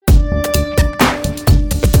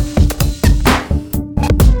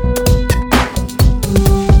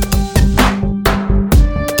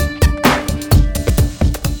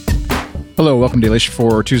Hello, welcome to Dailish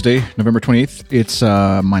for Tuesday, November 28th. It's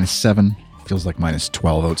 -7. Feels like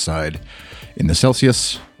 -12 outside in the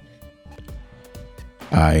Celsius.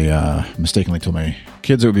 I mistakenly told my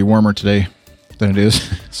kids it would be warmer today than it is,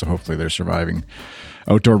 so hopefully they're surviving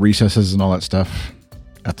outdoor recesses and all that stuff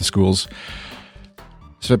at the schools.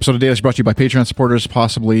 This episode of Dailish is brought to you by Patreon supporters,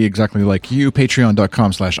 possibly exactly like you.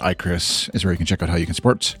 Patreon.com/iChris is where you can check out how you can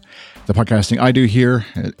support the podcasting I do here,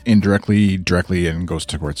 indirectly, directly, and goes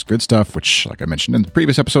towards good stuff, which, like I mentioned in the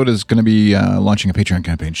previous episode, is going to be launching a Patreon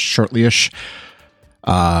campaign shortly-ish.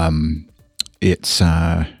 It's,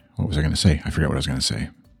 what was I going to say? I forget what I was going to say.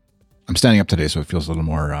 I'm standing up today, so it feels a little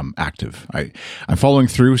more active. I'm following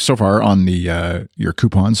through so far on the your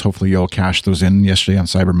coupons. Hopefully you'll cash those in yesterday on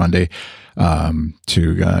Cyber Monday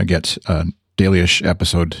to get a daily-ish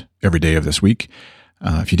episode every day of this week.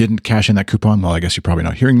 If you didn't cash in that coupon, well, I guess you're probably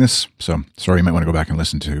not hearing this. So sorry, you might want to go back and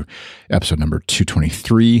listen to episode number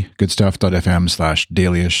 223,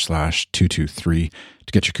 goodstuff.fm/dailyish/223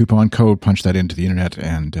 to get your coupon code, punch that into the internet,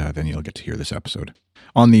 and then you'll get to hear this episode.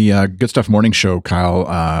 On the Good Stuff Morning Show,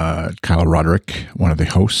 Kyle Roderick, one of the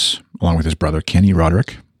hosts, along with his brother, Kenny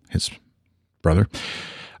Roderick, his brother,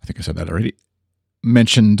 I think I said that already,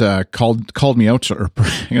 mentioned, called me out, or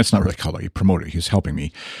it's not really called out, he promoted, he was helping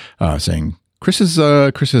me, saying, Chris is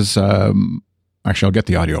actually, I'll get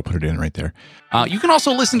the audio, I'll put it in right there. You can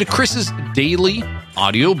also listen to Chris's daily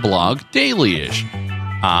audio blog, Daily-ish.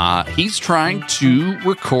 He's trying to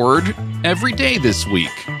record every day this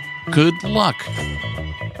week. Good luck,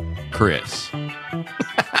 Chris.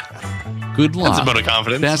 Good luck. That's a vote of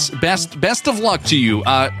confidence. Best of luck to you.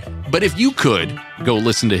 But if you could go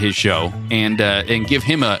listen to his show and give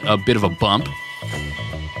him a bit of a bump,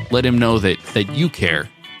 let him know that you care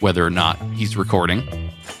whether or not he's recording,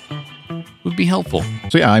 would be helpful.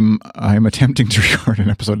 So yeah, I'm attempting to record an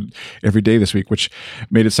episode every day this week, which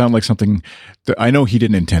made it sound like something that I know he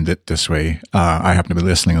didn't intend it this way. I happen to be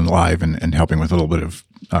listening live and helping with a little bit of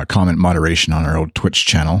comment moderation on our old Twitch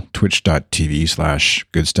channel,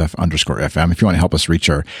 twitch.tv/goodstuff_FM. If you want to help us reach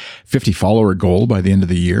our 50 follower goal by the end of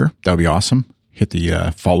the year, that would be awesome. Hit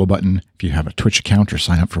the follow button if you have a Twitch account or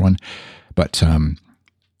sign up for one. But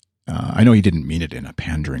I know he didn't mean it in a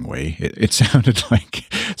pandering way. It sounded like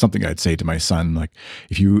something I'd say to my son, like,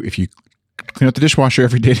 if you clean out the dishwasher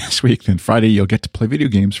every day this week, then Friday you'll get to play video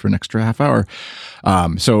games for an extra half hour.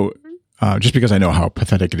 So just because I know how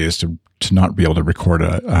pathetic it is to not be able to record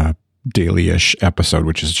a daily-ish episode,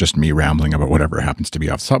 which is just me rambling about whatever happens to be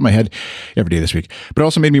off the top of my head every day this week, but it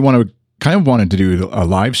also made me wanted to do a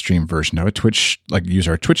live stream version of it, use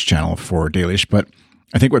our Twitch channel for daily-ish, but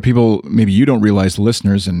I think what people, maybe you don't realize, the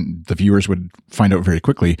listeners and the viewers would find out very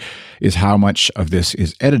quickly, is how much of this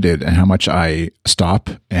is edited and how much I stop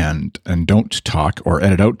and don't talk or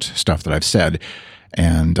edit out stuff that I've said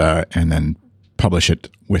and then publish it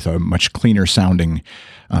with a much cleaner sounding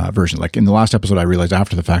version. Like in the last episode, I realized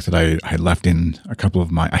after the fact that I had left in a couple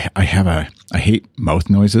of I hate mouth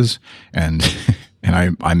noises and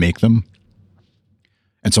I make them.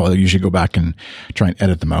 And so I'll usually go back and try and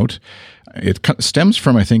edit them out. It stems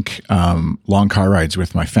from, I think, long car rides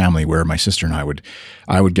with my family where my sister and I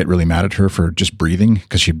would get really mad at her for just breathing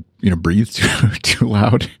because she, breathed too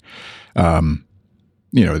loud.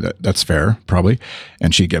 That's fair, probably.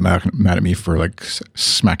 And she'd get mad at me for like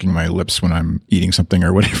smacking my lips when I'm eating something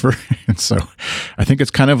or whatever. And so I think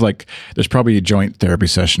it's kind of like there's probably a joint therapy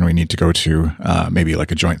session we need to go to, maybe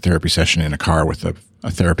like a joint therapy session in a car with a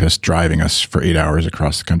therapist driving us for 8 hours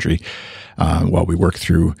across the country while we work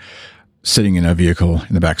through sitting in a vehicle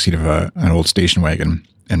in the backseat of an old station wagon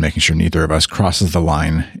and making sure neither of us crosses the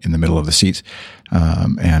line in the middle of the seat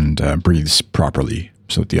and breathes properly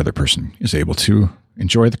so that the other person is able to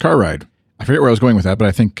enjoy the car ride. I forget where I was going with that, but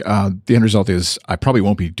I think the end result is I probably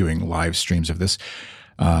won't be doing live streams of this.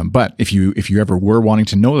 But if you ever were wanting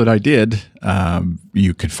to know that I did,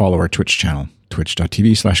 you could follow our Twitch channel,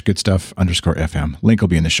 twitch.tv/goodstuff_FM. Link will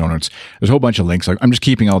be in the show notes. There's a whole bunch of links. I'm just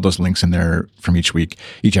keeping all those links in there from each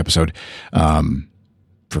episode,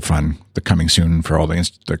 for fun. The coming soon for all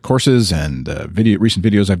the courses and recent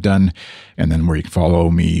videos I've done, and then where you can follow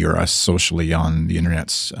me or us socially on the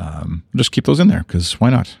internets. Just keep those in there because why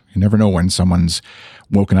not? You never know when someone's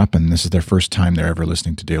woken up and this is their first time they're ever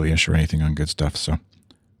listening to Daily-ish or anything on Good Stuff. So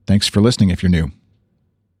thanks for listening if you're new.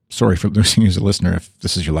 Sorry for losing you as a listener if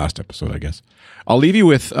this is your last episode, I guess. I'll leave you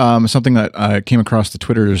with something that I came across the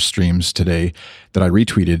Twitter streams today that I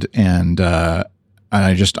retweeted, and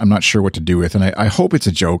I'm not sure what to do with. And I hope it's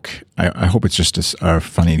a joke. I hope it's just a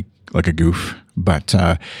funny, like a goof. But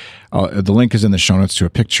the link is in the show notes to a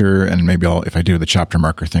picture, and maybe if I do the chapter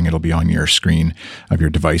marker thing, it'll be on your screen of your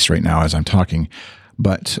device right now as I'm talking.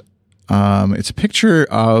 But It's a picture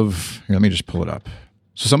of, here, let me just pull it up.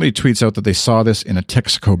 So somebody tweets out that they saw this in a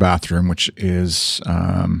Texaco bathroom, which is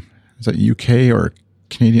that UK or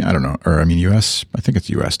Canadian? I don't know. Or I mean, US. I think it's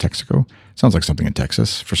US, Texaco. Sounds like something in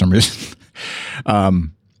Texas for some reason.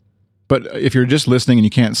 But if you're just listening and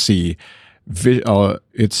you can't see,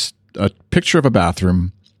 it's a picture of a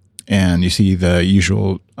bathroom, and you see the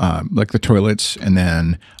usual, like the toilets, and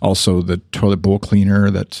then also the toilet bowl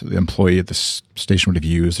cleaner that the employee at the station would have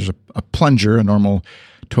used. There's a plunger, a normal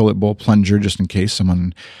toilet bowl plunger, just in case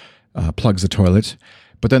someone plugs the toilet.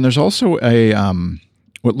 But then there's also a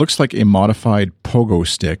what looks like a modified pogo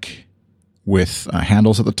stick with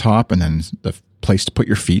handles at the top, and then the place to put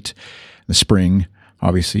your feet, the spring,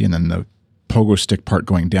 obviously, and then the pogo stick part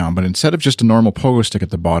going down. But instead of just a normal pogo stick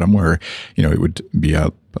at the bottom where, it would be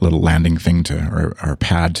a little landing thing or a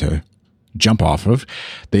pad to jump off of,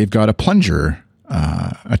 they've got a plunger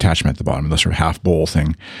attachment at the bottom, the sort of half bowl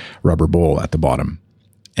thing, rubber bowl at the bottom.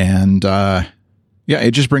 And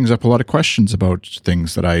it just brings up a lot of questions about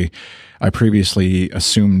things that I previously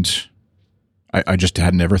assumed I just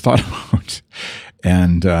had never thought about.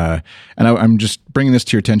 And I'm just bringing this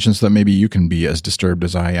to your attention so that maybe you can be as disturbed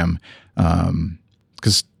as I am.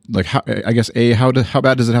 Because how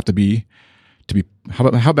bad does it have to be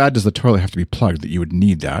how bad does the toilet have to be plugged that you would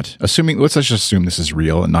need that? Let's just assume this is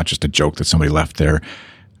real and not just a joke that somebody left there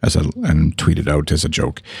and tweeted out as a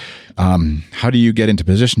joke. How do you get into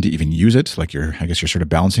position to even use it? Like I guess you're sort of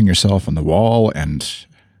balancing yourself on the wall, and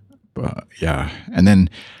and then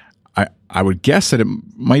I would guess that it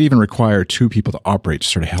might even require two people to operate to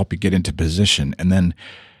sort of help you get into position. And then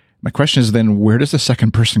my question is then, where does the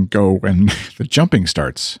second person go when the jumping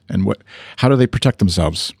starts? And how do they protect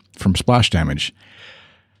themselves from splash damage?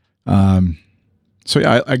 I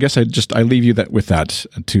guess I leave you with that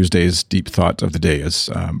Tuesday's deep thought of the day is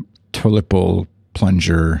toilet bowl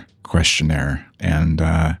plunger questionnaire. And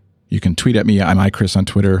you can tweet at me. I'm iChris on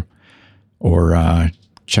Twitter, or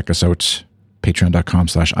check us out,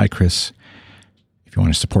 patreon.com/iChris, if you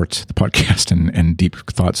want to support the podcast and deep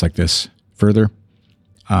thoughts like this further.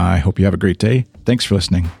 I hope you have a great day. Thanks for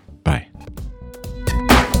listening. Bye.